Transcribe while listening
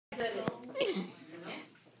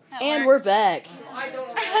And we're back.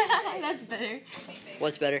 That's better.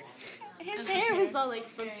 What's better? His hair was all like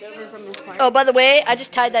flipped over from this part. Oh, by the way, I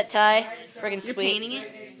just tied that tie. Friggin' You're sweet. painting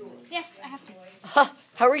it? Yes, I have to. Huh,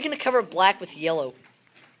 how are we gonna cover black with yellow?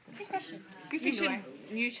 Good question.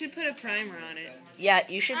 You should put a primer on it. Yeah,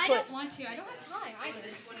 you should I put. don't want to. I don't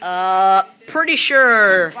have time. Pretty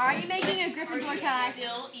sure. Why are you making a Gryffindor tie?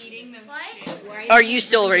 Still eating them. What? Are you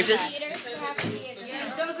still a rapist? It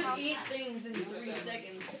doesn't eat things in 3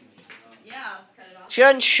 seconds. Yeah, cut it off. She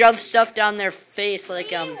doesn't shove stuff down their face like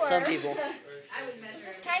some people.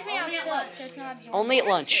 This tie's made out of silk, so it's not absorbent. Only at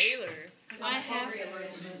lunch. I have.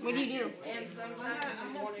 What do you do? And sometimes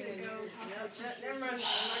in the morning when never mind, I'm not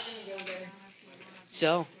gonna go there.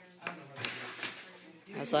 So,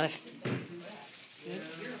 how's life?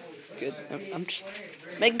 Good. I'm just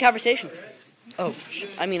making conversation. Oh,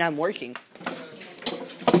 I mean, I'm working.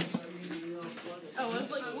 Oh, I was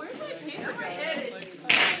like, where's my paper?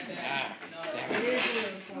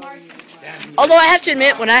 Although I have to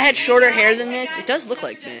admit, when I had shorter hair than this, it does look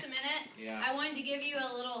like me. Just a minute. I wanted to give you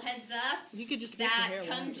a little heads up You could just make your that hair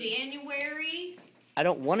come long. January, I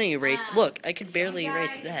don't want to erase. Look, I could barely you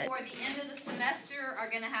erase guys, that. for the end of the semester, are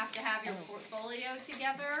going to have your portfolio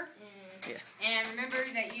together. Yeah. And remember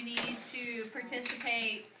that you need to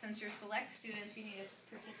participate, since you're select students, you need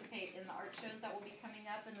to participate in the art shows that will be coming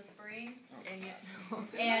up in the spring.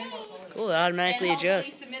 And Cool, it automatically hopefully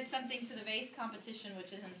adjusts. submit something to the VASE competition,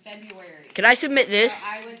 which is in February. Can I submit this?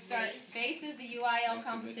 So I would start, VASE is the UIL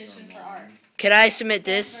competition for art. Can I submit For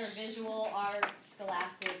this? visual art,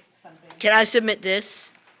 scholastic, something. Can I submit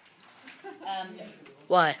this?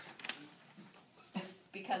 Why? Just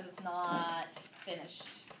because it's not finished.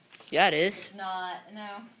 Yeah, it is. It's not, no.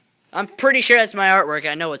 I'm pretty sure that's my artwork.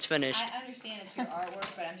 I know it's finished. I understand it's your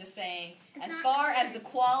artwork, but I'm just saying, as far as the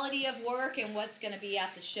quality of work and what's going to be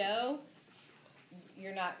at the show,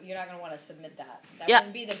 you're not going to want to submit that. That Yeah.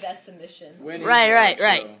 wouldn't be the best submission. Right.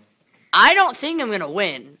 I don't think I'm gonna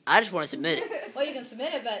win. I just want to submit it. Well, you can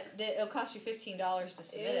submit it, but it'll cost you $15 to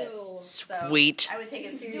submit it. So Sweet. I would take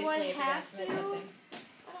it seriously if you're going to submit something.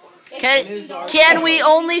 Can we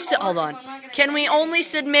only hold on? Can we only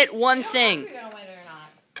submit one thing? If you're going to win it or not.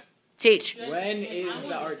 Teach. When is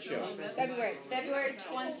the art show? February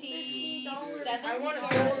 27th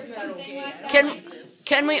or something like that.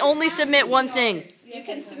 Can we only submit one thing? You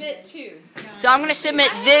can submit 2. So I'm gonna submit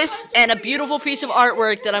this and a beautiful piece of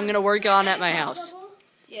artwork that I'm gonna work on at my house.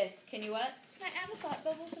 Yeah, can you what? Can I add a thought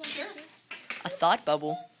bubble to my Sure. picture? A thought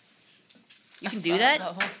bubble. You can do that? Can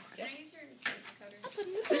I use your cutter?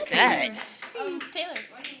 Who's that? Taylor.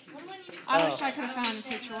 I wish I could have found a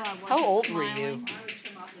picture where I was. How old were you?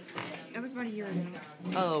 It was about a year ago.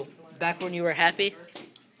 Oh, back when you were happy?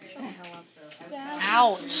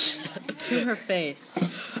 Ouch. To her face.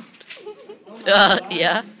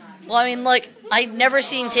 Yeah. Well, I mean, like, I've never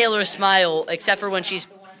seen Taylor smile except for when she's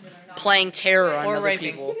playing terror on Or other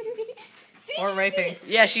raping. people. Or raping.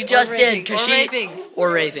 Yeah, she just did. Cause Or she raping.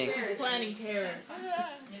 Or raping. Planning terror.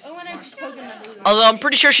 Oh, and I'm just poking my blue. Although I'm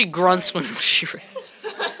pretty sure she grunts when she rapes.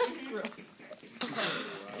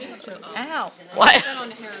 Ow. Why?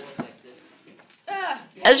 On Harris.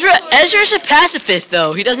 Ezra's a pacifist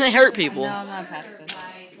though. He doesn't hurt people. No, I'm not a pacifist.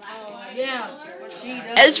 Yeah.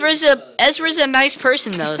 Ezra's a nice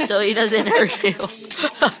person though, so he doesn't hurt people.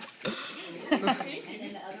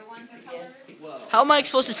 How am I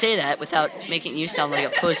supposed to say that without making you sound like a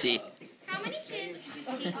pussy? How many kids?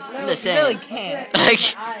 I'm just You really saying. can't.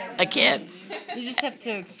 I can't. You just have to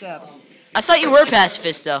accept. I thought you were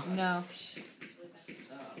pacifist though. No.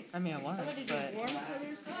 I mean, I was, but then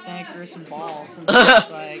I grew some balls, and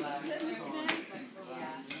it's like.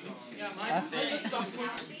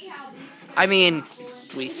 I mean,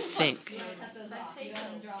 we think.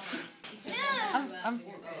 I'm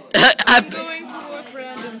going to walk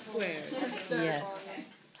random squares. Yes.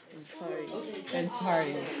 And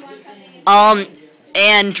party.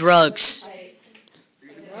 And drugs.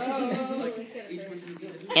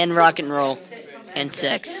 And rock and roll. And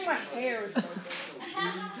sex.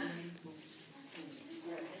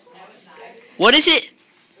 What is it?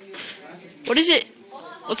 What is it?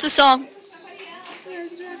 What's the song?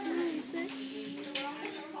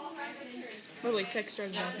 Probably sex,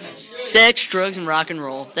 drugs, and alcohol. Sex, drugs, and rock and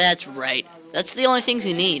roll. That's right. That's the only things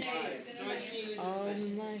you need.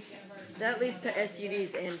 That leads to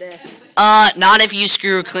STDs and death. Not if you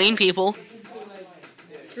screw clean people.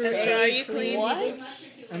 Are you clean? What?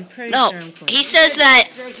 I'm pretty No, sure I'm clean. he says that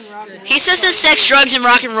sex, drugs, and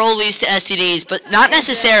rock and roll leads to STDs, but not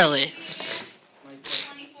necessarily.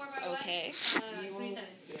 Okay.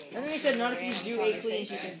 I think he said not if you do 8 clean.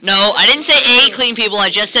 No, I didn't say clean people. I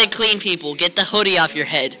just said clean people. Get the hoodie off your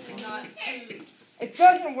head. It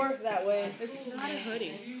doesn't work that way. It's not a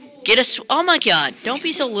hoodie. Get a. Oh my God! Don't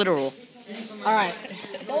be so literal. Alright.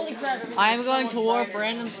 I am going to warp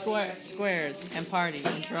random squares and parties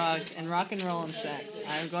and drugs and rock and roll and sex.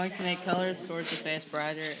 I am going to make colors towards the face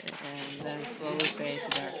brighter and then slowly fade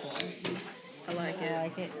to dark colors. I like it. I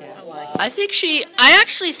like it. Yeah. I like it. I think she. I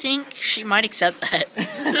actually think she might accept that.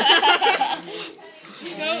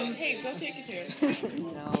 Hey, go take it to her.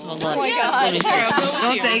 No. Hold on. Oh my God. Let me see.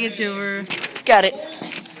 Don't take it to her. Got it.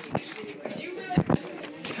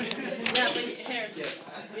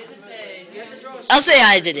 I'll say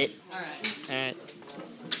I did it. Alright.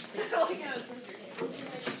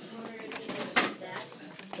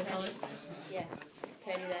 Yeah.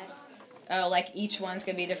 Can I do that? Oh, like each one's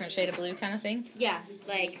gonna be a different shade of blue kind of thing? Yeah,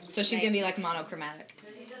 like. So she's gonna be like monochromatic.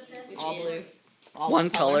 All blue. All One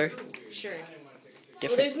color. Sure. Well,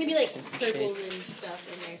 Different. there's gonna be like Different purples shades. and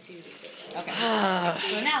stuff in there too. Okay.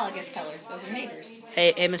 So analogous colors. Those are neighbors.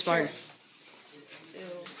 Hey, Miss Martin. So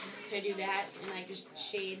can I do that and like just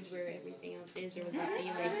shades where everything else is, or would that be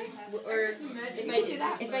like, or if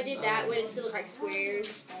I did that, would it still look like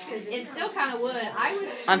squares? Because It still kind of would. I would.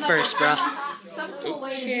 I'm first, bro. Some cool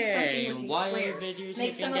way to do something with these squares.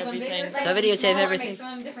 Make some of them bigger. So I videotape smaller, everything. Make some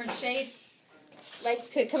of them different shapes. like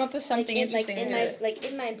Could come up with something in, interesting like, to in do. my like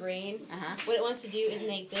in my brain, Uh-huh. what it wants to do is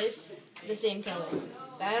make this the same color.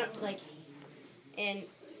 But I don't like, and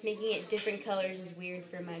making it different colors is weird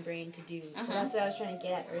for my brain to do. So that's what I was trying to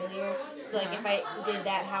get at earlier. So like if I did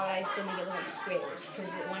that, how would I still make it look like squares?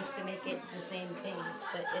 Because it wants to make it the same thing,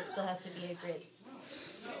 but it still has to be a grid.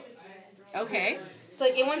 Okay. So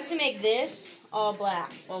like it wants to make this all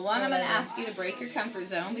black. Well, one, I'm going to ask you to break your comfort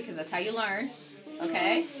zone because that's how you learn.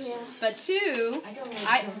 Okay? Yeah. But two,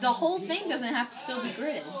 the whole thing doesn't have to still be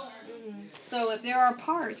gridded. So if there are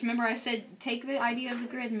parts, remember I said take the idea of the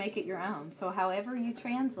grid and make it your own. So however you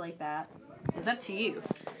translate that is up to you.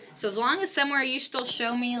 So as long as somewhere you still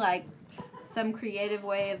show me like some creative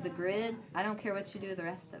way of the grid, I don't care what you do with the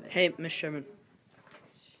rest of it. Hey, Miss Sherman.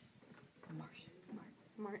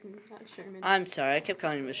 Martin, not Sherman. I'm sorry. I kept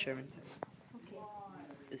calling you Miss Sherman.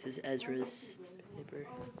 This is Ezra's paper.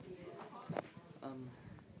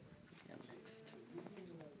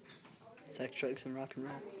 Sex, drugs, and rock and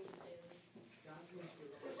roll.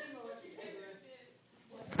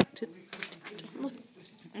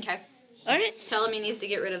 Okay. All right. Tell him he needs to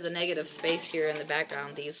get rid of the negative space here in the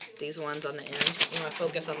background. These ones on the end. You want to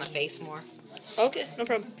focus on the face more. Okay, no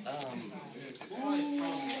problem.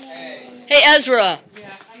 Hey, Ezra.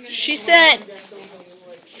 She said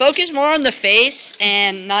focus more on the face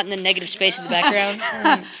and not in the negative space in the background.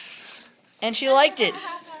 And she liked it.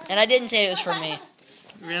 And I didn't say it was for me.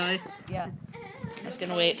 Really? Yeah. I was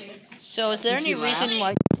gonna wait. So, is there Did any she laugh? reason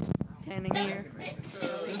why standing here?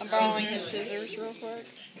 I'm borrowing his scissors real quick.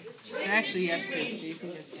 Actually, yes, please. You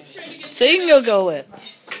can just. So you can go with.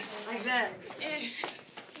 Like that.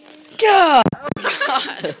 God.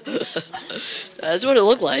 That's what it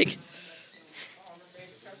looked like.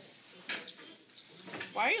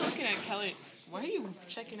 Why are you looking at Kelly? Why are you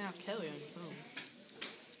checking out Kelly on your phone?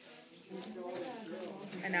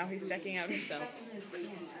 And now he's checking out himself.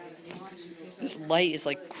 This light is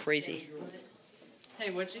like crazy.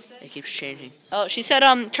 Hey, what'd she say? It keeps changing. Oh, she said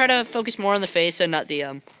try to focus more on the face and not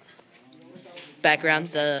the background.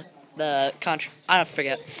 The I don't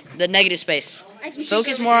forget the negative space.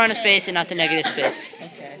 Focus more on his face and not the negative space.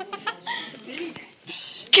 Okay.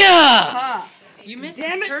 God. You missed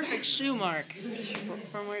the perfect shoe mark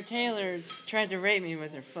from where Taylor tried to rape me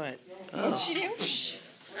with her foot. Oh. She do?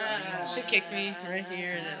 She kicked me right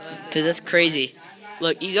here and it left it. Dude, that's crazy.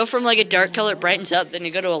 Look, you go from like a dark color, it brightens up, then you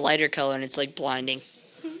go to a lighter color, and it's like blinding.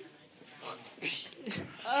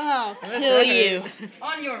 Oh, kill you.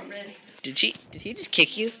 On your wrist. Did he just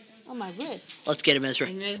kick you? On my wrist. Let's get him, Ezra.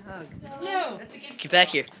 And then hug. No. Get back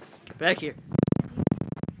here. Get back here.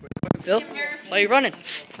 Phil, why are you running?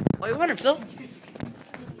 Why are you running, Phil?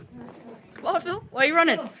 Come on, Phil. Why are you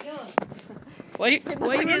running? Why are you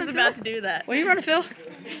running, about Phil? to do that. Why are you running, Phil?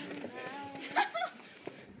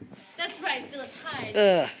 That's right, Philip Hyde.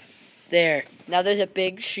 Ugh. There. Now there's a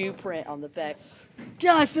big shoe print on the back.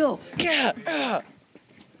 God, Phil. God. Your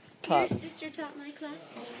Pop. sister taught my class.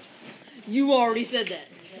 You already said that,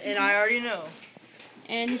 and I already know.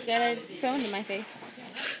 And he's got a phone in my face.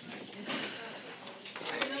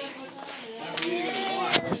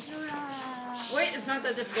 Wait, it's not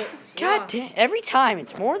that difficult. God damn. Every time.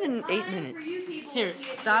 It's more than 8 minutes. Here,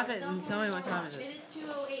 stop it and tell me what time it is. It is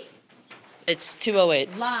 2:08. It's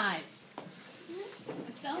 2:08. Live.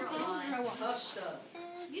 Cell phones are watch.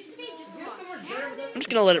 Used to be just a watch. I'm just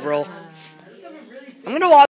going to let it roll. I'm going to walk.